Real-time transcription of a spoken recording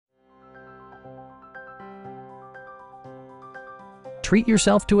treat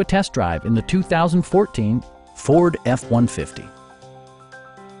yourself to a test drive in the 2014 Ford F-150.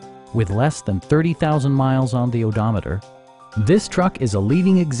 With less than 30,000 miles on the odometer, this truck is a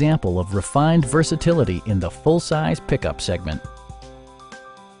leading example of refined versatility in the full-size pickup segment.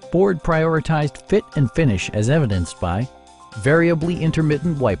 Ford prioritized fit and finish as evidenced by variably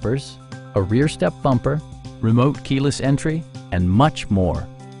intermittent wipers, a rear step bumper, remote keyless entry, and much more.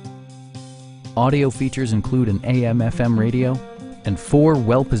 Audio features include an AM/FM radio and 4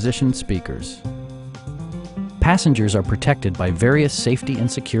 well-positioned speakers. Passengers are protected by various safety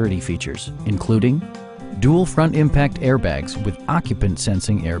and security features, including dual front impact airbags with occupant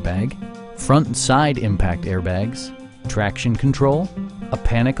sensing airbag, front and side impact airbags, traction control, a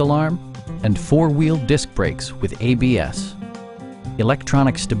panic alarm, and 4-wheel disc brakes with ABS.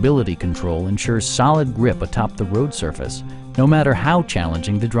 Electronic stability control ensures solid grip atop the road surface, no matter how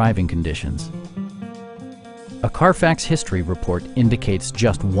challenging the driving conditions. A Carfax history report indicates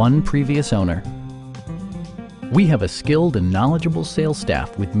just 1 previous owner. We have a skilled and knowledgeable sales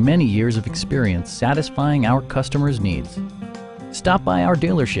staff with many years of experience satisfying our customers' needs. Stop by our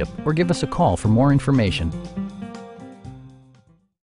dealership or give us a call for more information.